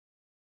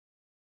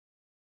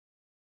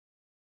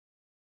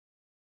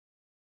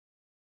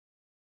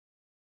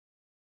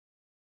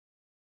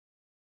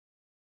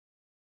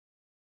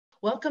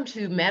Welcome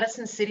to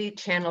Madison City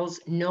Channel's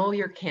Know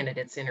Your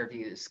Candidates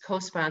interviews,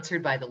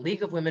 co-sponsored by the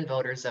League of Women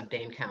Voters of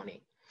Dane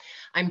County.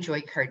 I'm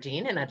Joy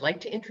Cardine, and I'd like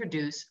to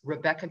introduce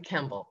Rebecca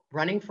Kemble,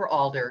 running for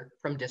Alder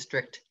from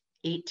District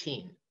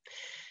 18.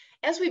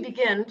 As we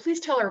begin, please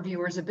tell our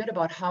viewers a bit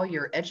about how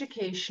your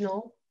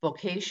educational,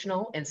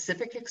 vocational, and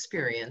civic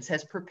experience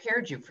has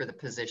prepared you for the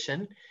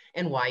position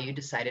and why you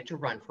decided to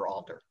run for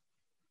Alder.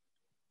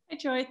 Hi,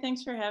 Joy.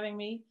 Thanks for having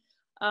me.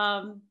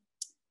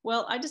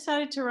 Well, I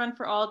decided to run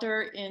for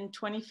Alder in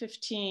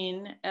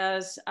 2015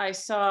 as I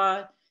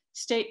saw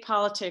state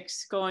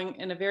politics going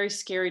in a very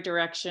scary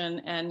direction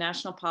and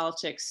national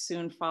politics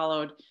soon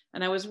followed.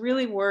 And I was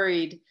really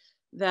worried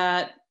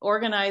that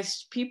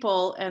organized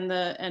people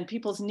and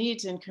people's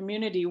needs in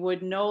community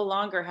would no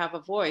longer have a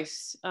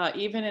voice,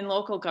 even in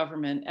local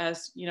government,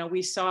 as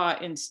we saw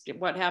in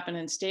what happened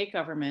in state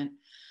government.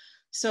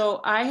 So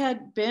I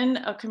had been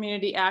a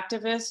community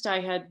activist.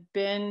 I had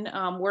been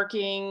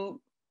working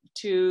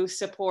to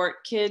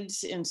support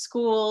kids in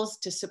schools,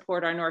 to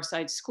support our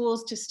Northside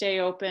schools to stay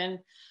open.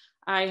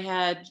 I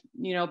had,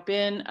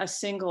 been a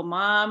single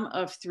mom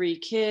of 3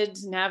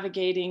 kids,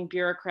 navigating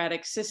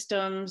bureaucratic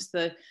systems,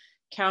 the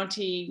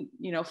county,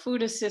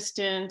 food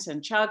assistance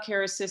and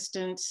childcare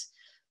assistance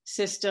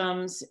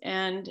systems.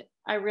 And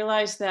I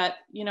realized that,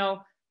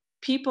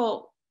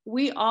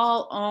 we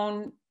all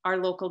own our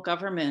local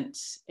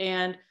governments,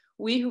 and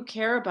we who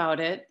care about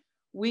it,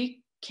 we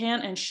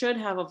can and should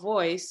have a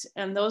voice.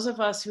 And those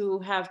of us who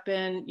have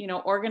been,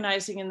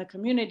 organizing in the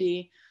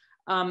community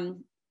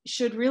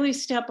should really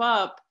step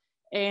up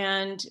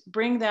and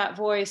bring that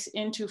voice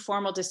into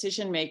formal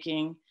decision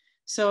making.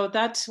 So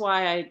that's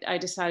why I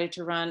decided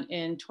to run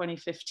in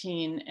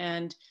 2015.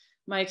 And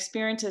my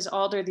experience as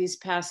Alder these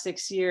past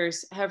 6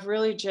 years have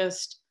really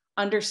just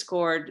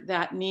underscored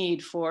that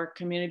need for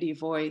community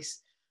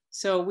voice.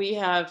 So we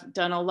have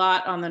done a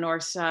lot on the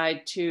North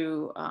Side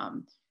to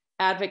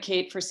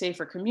advocate for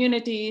safer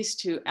communities,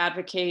 to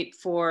advocate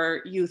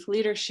for youth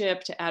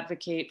leadership, to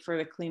advocate for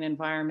the clean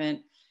environment.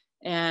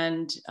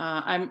 And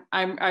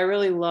I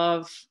really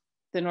love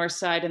the North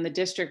Side and the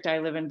district I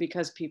live in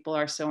because people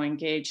are so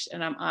engaged,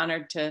 and I'm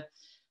honored to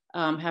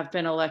have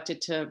been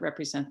elected to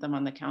represent them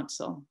on the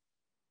council.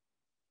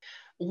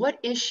 What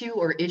issue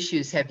or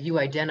issues have you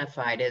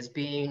identified as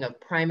being of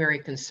primary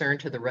concern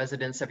to the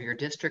residents of your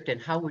district, and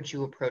how would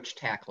you approach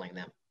tackling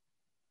them?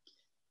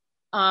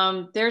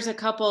 There's a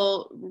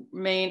couple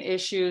main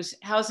issues.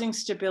 Housing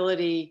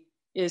stability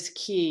is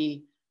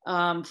key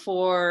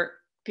for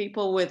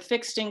people with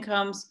fixed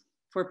incomes,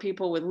 for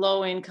people with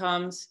low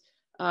incomes.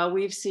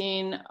 We've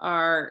seen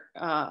our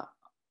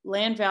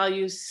land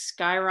values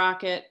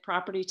skyrocket,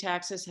 property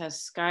taxes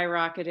has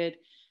skyrocketed.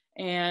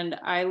 And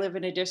I live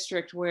in a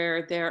district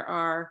where there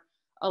are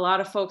a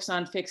lot of folks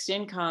on fixed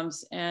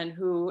incomes and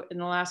who in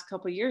the last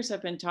couple of years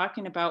have been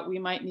talking about we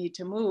might need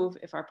to move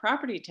if our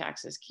property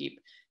taxes keep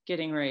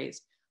getting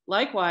raised.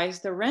 Likewise,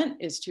 the rent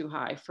is too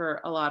high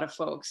for a lot of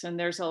folks, and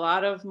there's a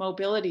lot of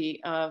mobility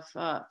of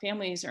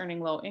families earning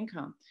low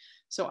income.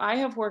 So I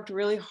have worked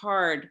really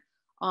hard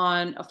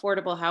on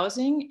affordable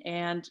housing,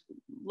 and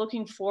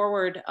looking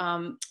forward,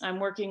 I'm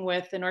working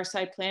with the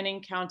Northside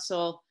Planning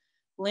Council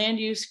land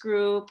use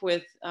group,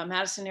 with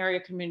Madison Area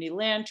Community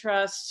Land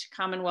Trust,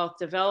 Commonwealth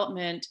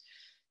Development,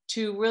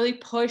 to really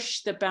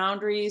push the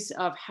boundaries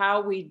of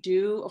how we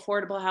do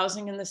affordable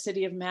housing in the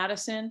city of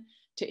Madison,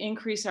 to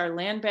increase our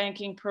land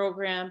banking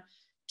program,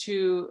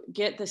 to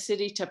get the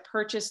city to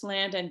purchase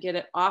land and get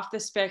it off the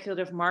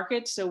speculative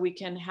market so we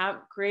can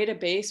create a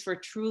base for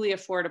truly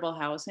affordable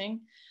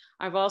housing.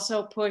 I've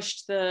also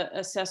pushed the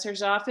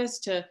assessor's office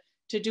to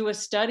do a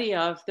study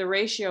of the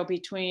ratio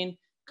between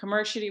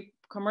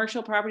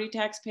commercial property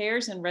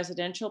taxpayers and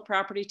residential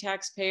property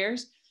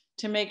taxpayers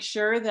to make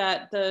sure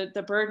that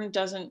the burden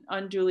doesn't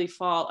unduly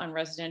fall on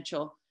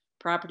residential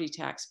property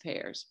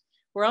taxpayers.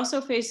 We're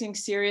also facing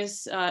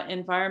serious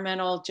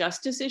environmental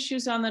justice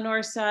issues on the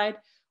North Side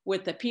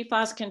with the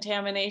PFAS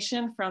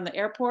contamination from the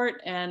airport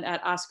and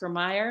at Oscar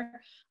Mayer.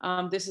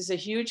 This is a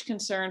huge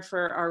concern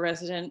for our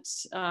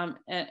residents,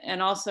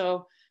 and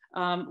also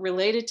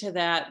related to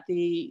that,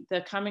 the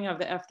coming of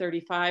the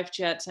F-35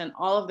 jets and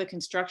all of the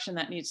construction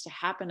that needs to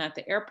happen at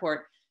the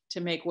airport to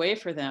make way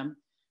for them.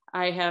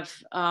 I have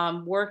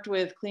worked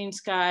with Clean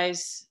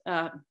Skies,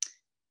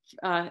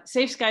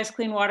 Safe Skies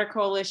Clean Water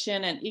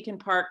Coalition and Eakin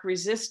Park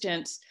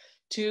Resistance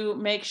to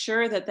make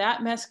sure that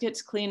that mess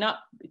gets cleaned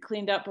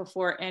up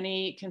before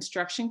any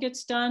construction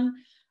gets done,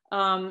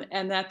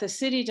 and that the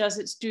city does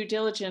its due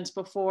diligence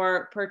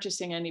before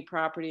purchasing any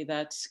property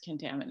that's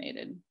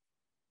contaminated.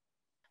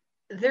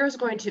 There's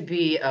going to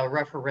be a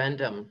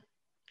referendum,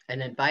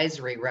 an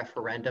advisory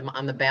referendum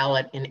on the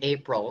ballot in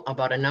April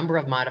about a number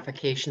of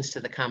modifications to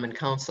the Common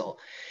Council,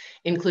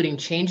 including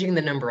changing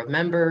the number of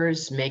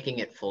members, making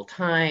it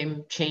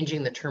full-time,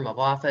 changing the term of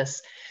office.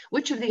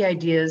 Which of the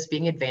ideas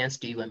being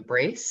advanced do you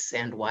embrace,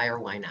 and why or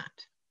why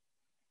not?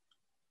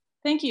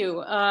 Thank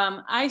you.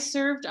 I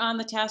served on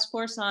the task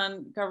force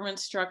on government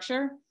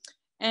structure,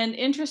 and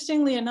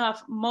interestingly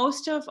enough,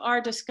 most of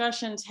our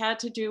discussions had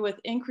to do with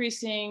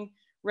increasing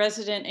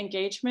resident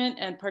engagement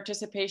and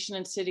participation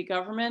in city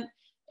government,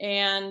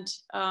 and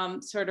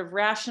sort of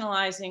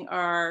rationalizing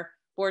our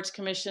boards,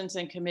 commissions,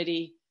 and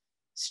committee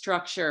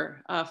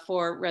structure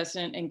for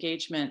resident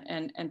engagement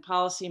and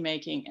policy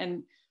making.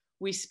 And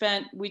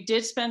we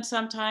did spend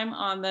some time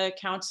on the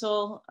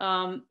council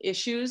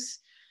issues,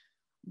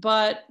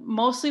 but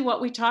mostly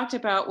what we talked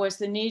about was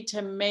the need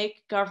to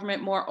make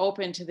government more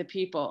open to the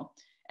people.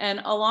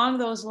 And along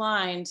those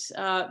lines,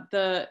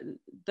 the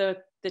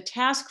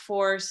task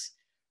force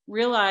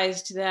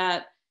realized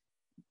that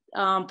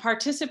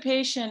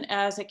participation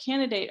as a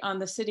candidate on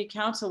the city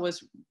council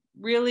was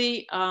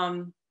really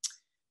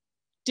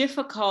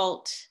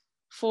difficult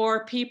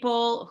for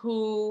people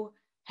who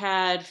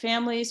had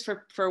families,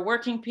 for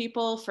working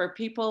people, for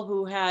people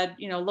who had,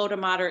 low to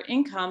moderate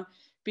income,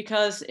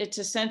 because it's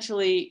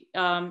essentially,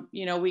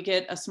 we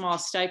get a small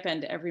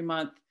stipend every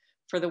month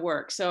for the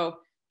work. So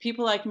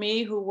people like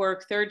me who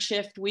work third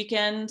shift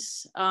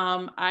weekends,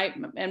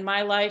 in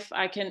my life,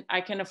 I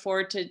can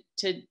afford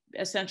to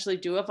essentially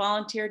do a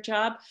volunteer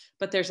job,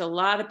 but there's a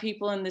lot of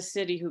people in the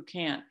city who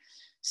can't.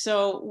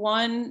 So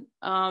one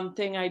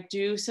thing I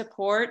do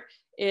support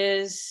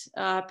is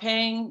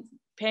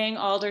paying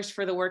alders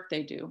for the work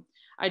they do.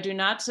 I do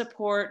not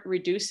support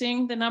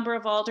reducing the number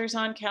of alders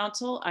on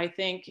council. I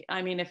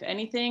mean, if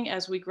anything,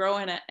 as we grow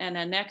and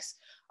annex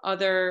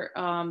other,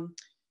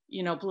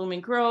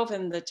 Blooming Grove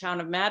and the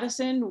town of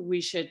Madison, we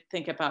should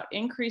think about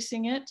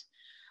increasing it.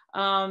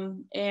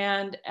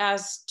 And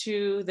as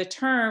to the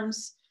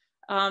terms,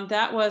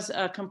 that was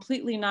a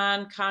completely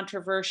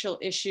non-controversial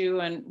issue.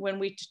 And when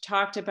we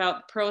talked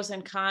about pros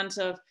and cons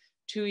of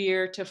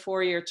 2-year to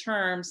 4-year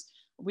terms,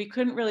 we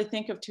couldn't really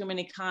think of too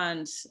many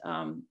cons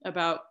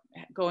about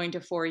going to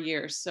 4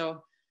 years.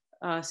 So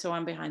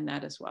I'm behind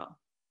that as well.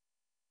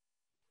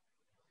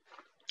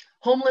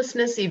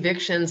 Homelessness,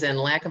 evictions, and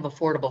lack of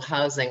affordable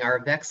housing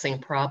are vexing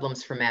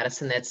problems for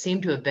Madison that seem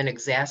to have been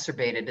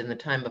exacerbated in the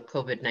time of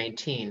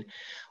COVID-19.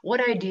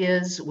 What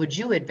ideas would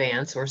you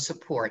advance or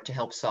support to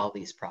help solve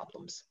these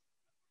problems?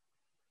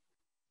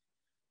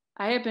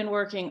 I have been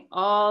working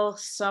all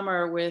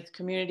summer with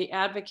community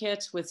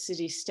advocates, with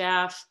city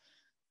staff,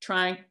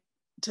 trying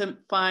to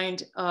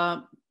find a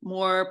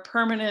more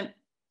permanent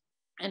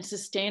and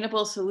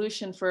sustainable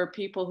solution for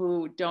people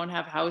who don't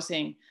have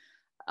housing,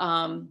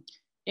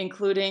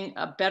 including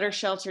a better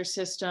shelter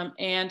system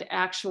and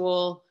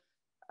actual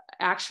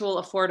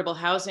affordable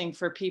housing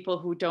for people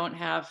who don't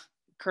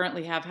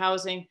currently have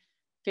housing,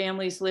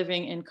 families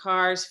living in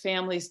cars,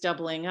 families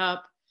doubling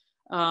up.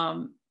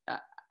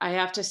 I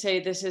have to say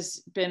this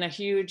has been a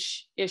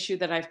huge issue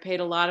that I've paid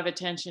a lot of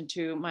attention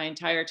to my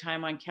entire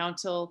time on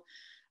council.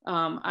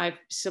 I've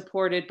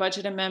supported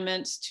budget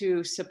amendments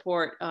to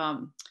support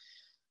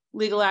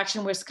Legal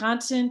Action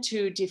Wisconsin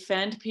to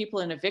defend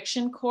people in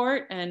eviction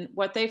court. And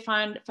what they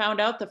found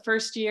out the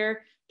first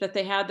year that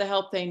they had the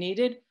help they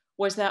needed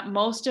was that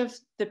most of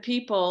the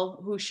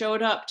people who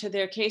showed up to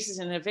their cases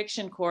in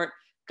eviction court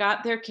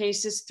got their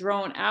cases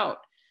thrown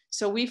out.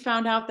 So we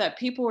found out that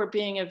people were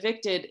being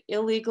evicted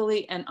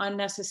illegally and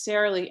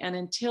unnecessarily. And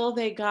until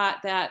they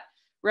got that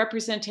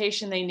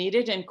representation they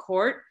needed in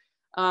court,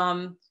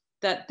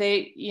 that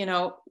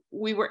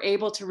we were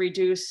able to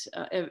reduce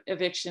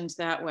evictions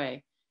that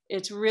way.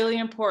 It's really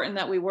important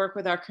that we work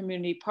with our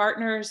community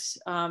partners.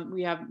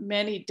 We have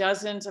many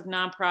dozens of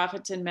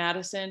nonprofits in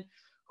Madison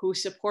who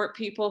support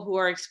people who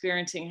are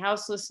experiencing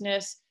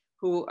houselessness,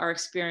 who are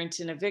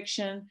experiencing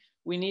eviction.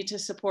 We need to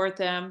support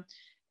them.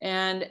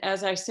 And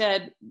as I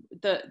said,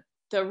 the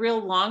real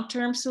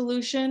long-term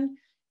solution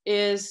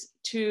is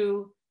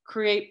to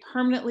create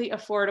permanently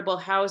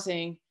affordable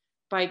housing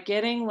by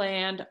getting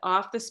land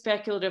off the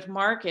speculative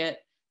market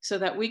so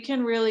that we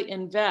can really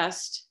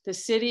invest, the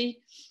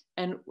city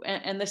and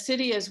the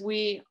city, as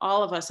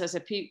all of us as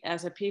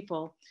a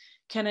people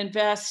can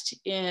invest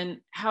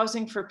in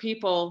housing for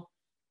people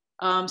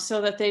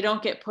so that they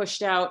don't get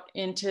pushed out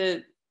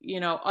into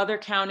other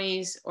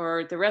counties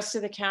or the rest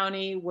of the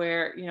county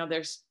where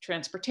there's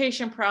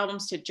transportation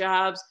problems to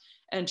jobs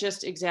and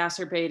just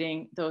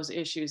exacerbating those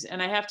issues.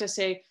 And I have to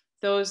say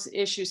those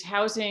issues,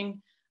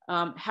 housing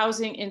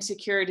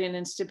insecurity and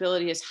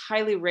instability is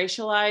highly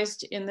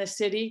racialized in the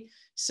city.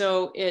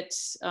 So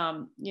it's,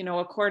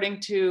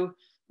 according to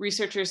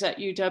researchers at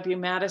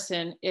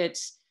UW-Madison,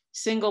 it's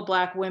single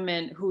Black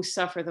women who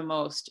suffer the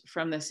most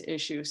from this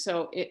issue.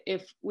 So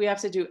if we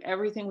have to do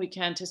everything we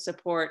can to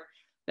support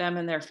them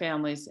and their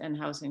families and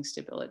housing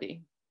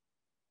stability.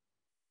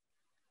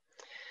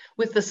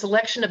 With the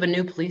selection of a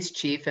new police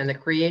chief and the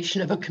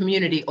creation of a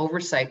community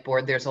oversight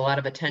board, there's a lot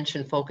of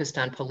attention focused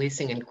on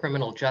policing and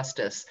criminal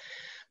justice,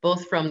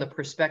 both from the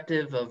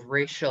perspective of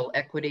racial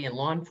equity in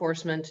law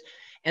enforcement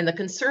and the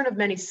concern of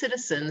many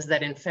citizens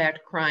that in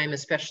fact crime,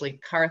 especially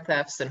car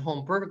thefts and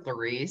home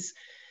burglaries,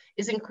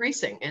 is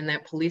increasing and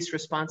that police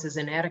response is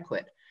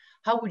inadequate.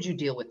 How would you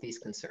deal with these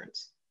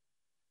concerns?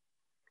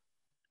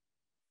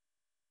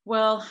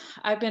 Well,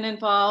 I've been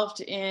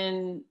involved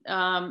in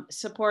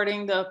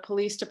supporting the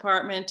police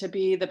department to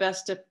be the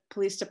best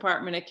police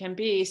department it can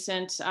be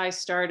since I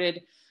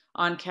started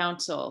on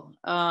council.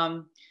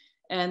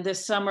 And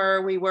this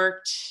summer we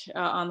worked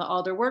on the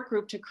Alder work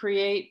group to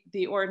create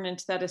the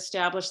ordinance that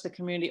established the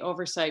Community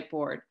Oversight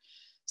Board.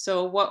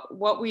 So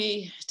what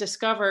we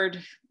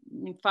discovered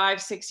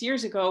 5-6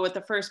 years ago with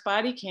the first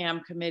body cam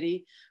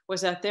committee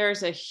was that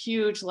there's a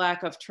huge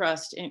lack of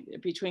trust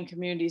between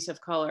communities of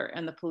color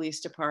and the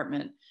police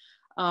department.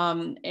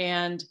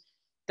 And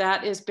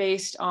that is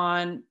based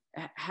on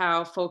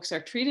how folks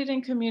are treated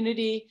in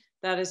community.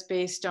 That is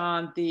based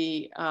on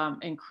the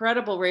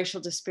incredible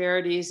racial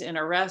disparities in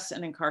arrests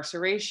and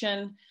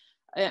incarceration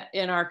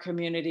in our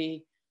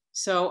community.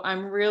 So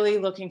I'm really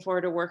looking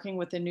forward to working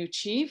with the new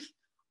chief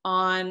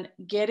on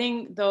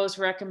getting those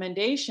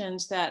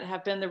recommendations that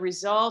have been the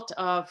result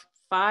of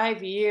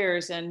 5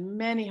 years and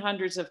many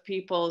hundreds of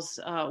people's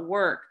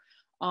work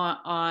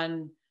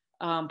on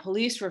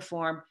police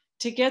reform,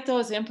 to get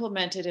those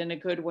implemented in a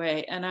good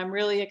way. And I'm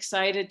really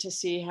excited to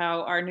see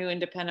how our new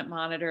independent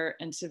monitor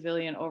and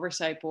civilian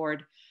oversight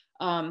board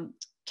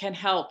can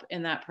help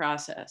in that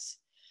process.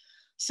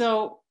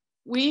 So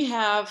we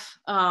have,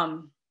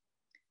 the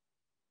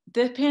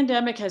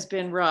pandemic has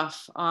been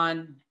rough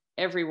on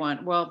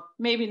everyone. Well,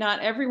 maybe not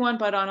everyone,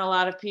 but on a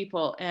lot of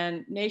people.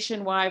 And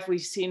nationwide,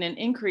 we've seen an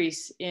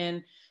increase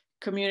in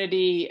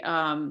community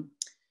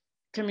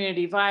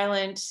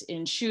violence,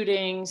 in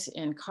shootings,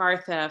 in car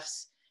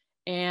thefts.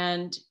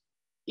 And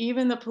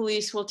even the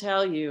police will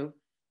tell you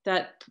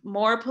that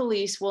more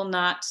police will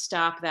not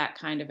stop that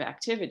kind of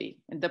activity.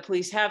 And the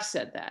police have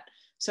said that.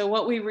 So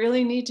what we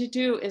really need to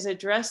do is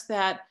address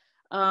that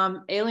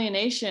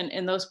alienation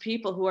in those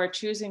people who are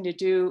choosing to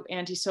do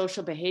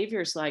antisocial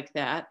behaviors like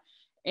that,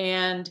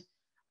 and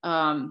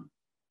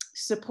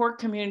support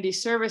community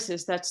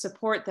services that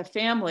support the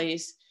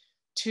families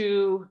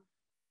to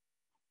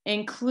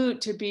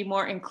be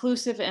more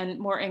inclusive and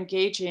more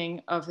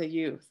engaging of the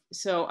youth.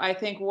 So I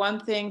think one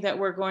thing that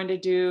we're going to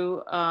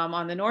do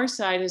on the north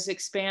side is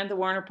expand the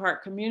Warner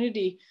Park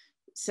Community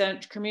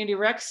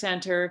Rec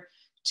Center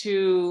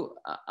to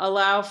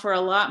allow for a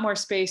lot more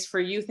space for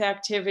youth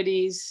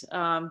activities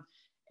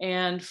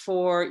and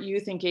for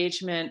youth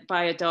engagement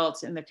by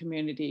adults in the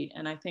community.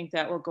 And I think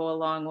that will go a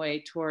long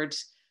way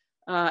towards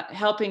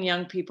helping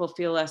young people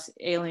feel less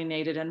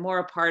alienated and more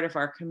a part of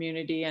our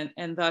community,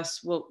 and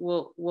thus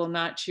will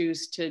not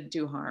choose to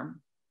do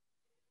harm.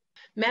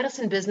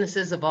 Madison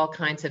businesses of all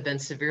kinds have been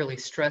severely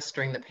stressed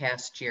during the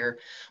past year.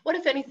 What,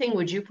 if anything,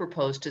 would you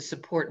propose to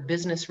support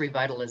business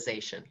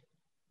revitalization?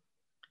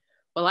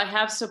 Well, I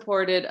have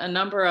supported a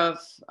number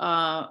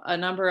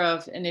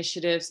of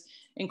initiatives,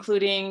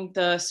 including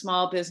the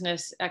Small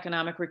Business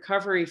Economic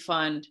Recovery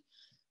Fund,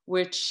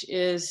 which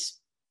is,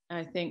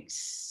 I think,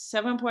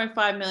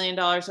 $7.5 million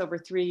over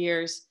 3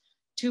 years,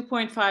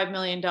 $2.5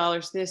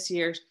 million this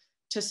year,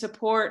 to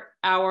support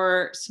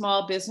our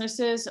small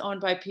businesses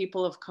owned by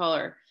people of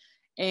color.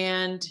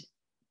 And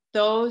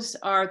those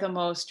are the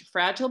most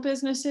fragile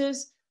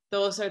businesses.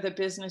 Those are the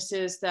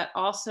businesses that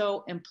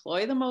also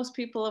employ the most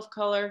people of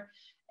color.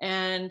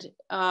 And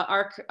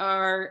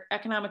our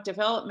economic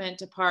development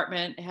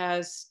department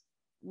has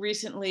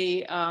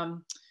recently,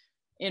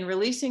 in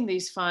releasing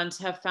these funds,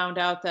 have found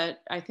out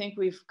that I think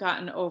we've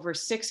gotten over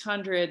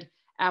 600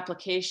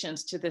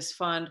 applications to this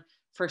fund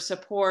for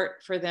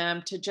support for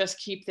them to just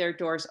keep their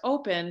doors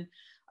open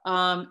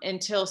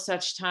until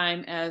such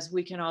time as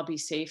we can all be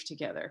safe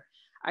together.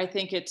 I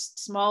think it's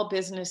small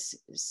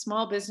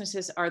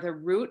businesses are the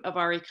root of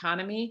our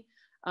economy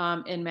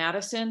in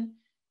Madison.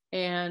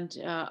 And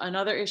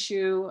another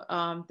issue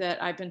that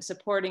I've been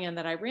supporting and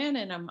that I ran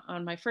in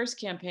on my first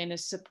campaign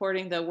is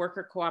supporting the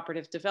Worker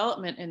Cooperative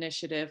Development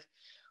Initiative,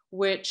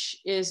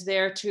 which is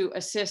there to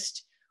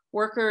assist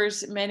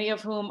workers, many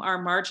of whom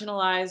are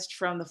marginalized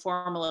from the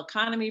formal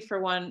economy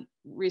for one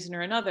reason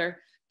or another,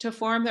 to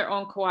form their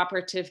own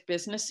cooperative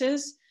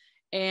businesses,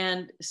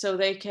 and so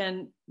they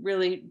can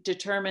really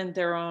determine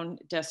their own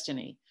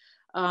destiny.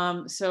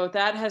 So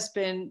that has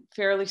been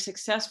fairly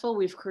successful.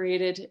 We've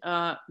created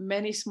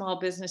many small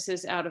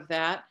businesses out of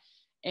that,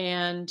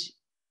 and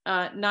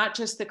not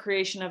just the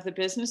creation of the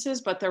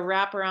businesses, but the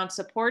wraparound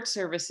support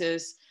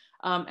services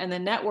and the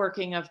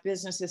networking of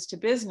businesses to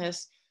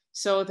business,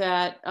 so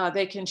that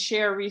they can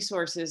share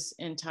resources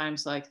in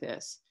times like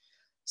this.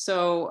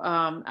 So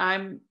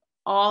I'm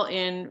all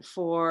in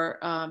for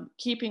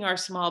keeping our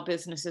small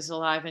businesses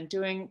alive and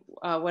doing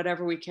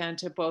whatever we can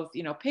to both,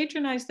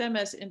 patronize them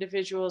as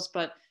individuals,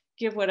 but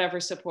give whatever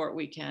support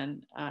we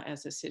can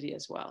as a city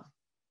as well.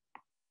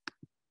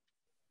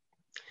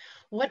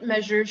 What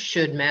measures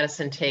should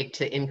Madison take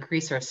to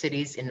increase our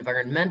city's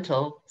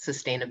environmental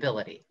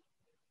sustainability?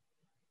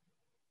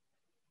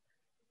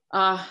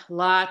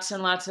 Lots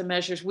and lots of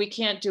measures. We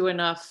can't do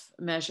enough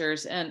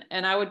measures. And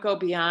I would go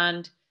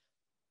beyond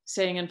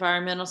saying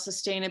environmental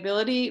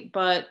sustainability,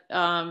 but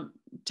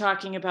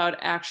talking about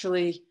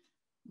actually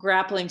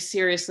grappling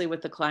seriously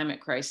with the climate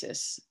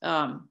crisis.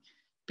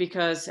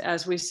 Because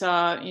as we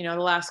saw, the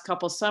last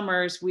couple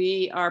summers,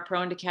 we are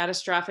prone to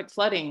catastrophic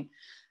flooding.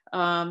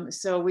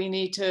 So we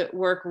need to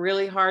work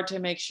really hard to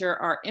make sure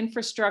our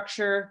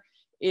infrastructure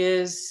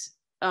is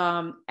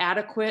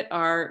adequate,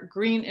 our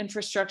green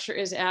infrastructure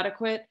is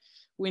adequate.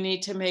 We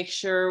need to make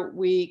sure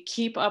we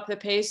keep up the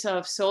pace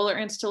of solar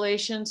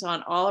installations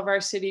on all of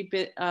our city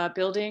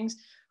buildings.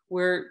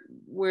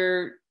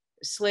 We're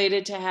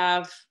slated to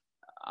have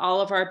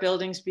all of our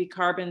buildings be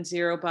carbon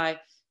zero by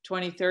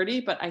 2030,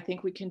 but I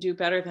think we can do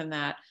better than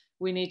that.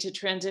 We need to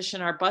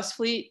transition our bus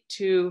fleet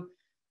to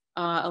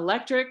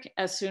electric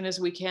as soon as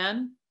we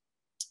can.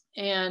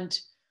 And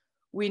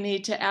we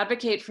need to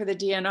advocate for the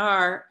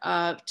DNR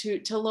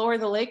to lower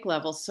the lake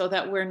levels so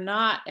that we're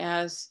not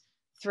as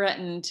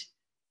threatened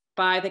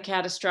by the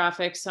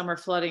catastrophic summer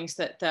floodings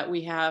that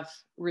we have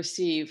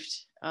received.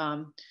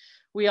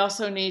 We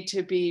also need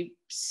to be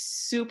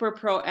super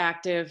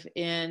proactive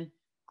in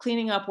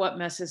cleaning up what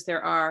messes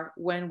there are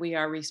when we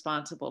are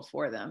responsible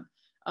for them.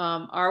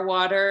 Our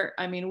water,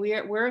 I mean,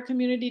 we're a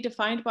community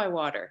defined by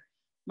water.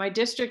 My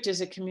district is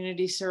a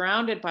community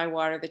surrounded by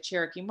water, the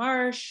Cherokee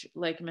Marsh,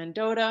 Lake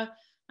Mendota.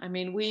 I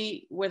mean,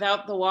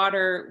 without the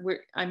water,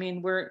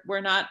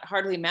 we're not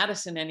hardly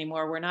Madison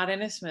anymore. We're not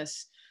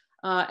Isthmus.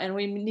 And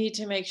we need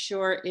to make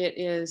sure it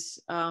is,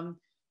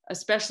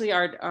 especially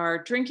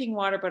our drinking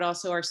water, but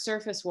also our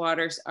surface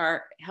waters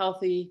are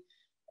healthy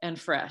and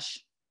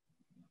fresh.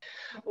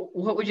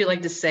 What would you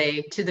like to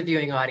say to the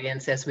viewing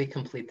audience as we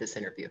complete this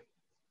interview?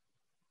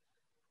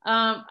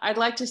 I'd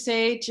like to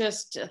say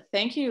just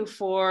thank you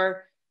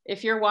for,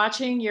 if you're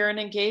watching, you're an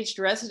engaged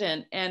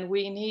resident, and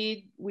we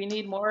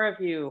need more of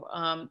you.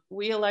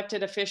 We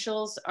elected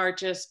officials are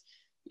just,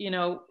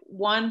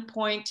 one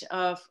point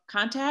of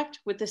contact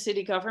with the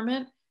city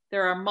government.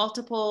 There are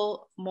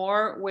multiple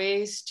more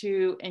ways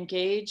to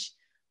engage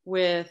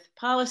with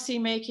policy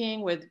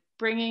making, with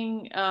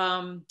bringing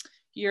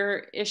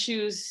your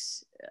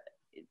issues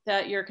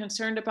that you're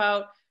concerned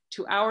about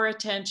to our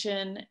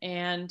attention.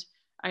 And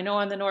I know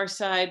on the North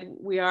Side,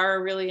 we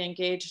are really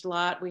engaged a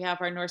lot. We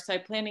have our North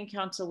Side Planning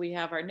Council, we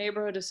have our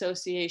neighborhood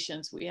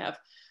associations, we have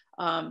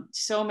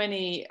so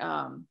many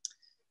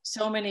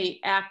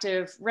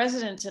active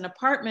residents and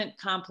apartment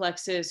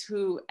complexes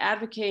who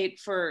advocate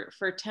for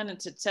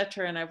tenants, et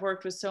cetera. And I've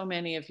worked with so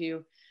many of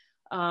you.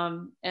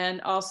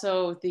 And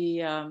also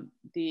the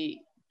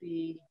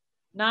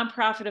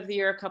nonprofit of the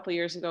year a couple of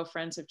years ago,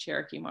 Friends of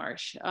Cherokee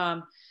Marsh.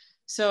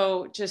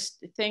 So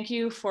just thank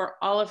you for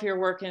all of your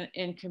work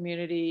in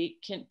community.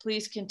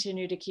 Please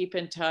continue to keep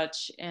in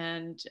touch,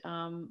 and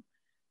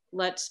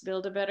let's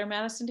build a better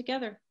Madison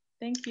together.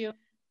 Thank you.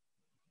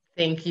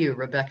 Thank you,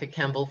 Rebecca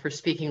Kemble, for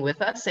speaking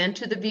with us, and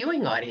to the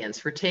viewing audience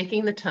for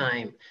taking the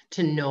time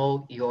to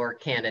know your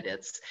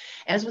candidates.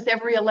 As with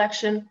every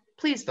election,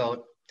 please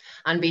vote.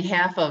 On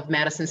behalf of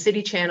Madison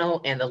City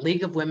Channel and the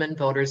League of Women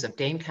Voters of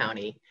Dane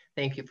County,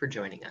 thank you for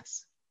joining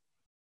us.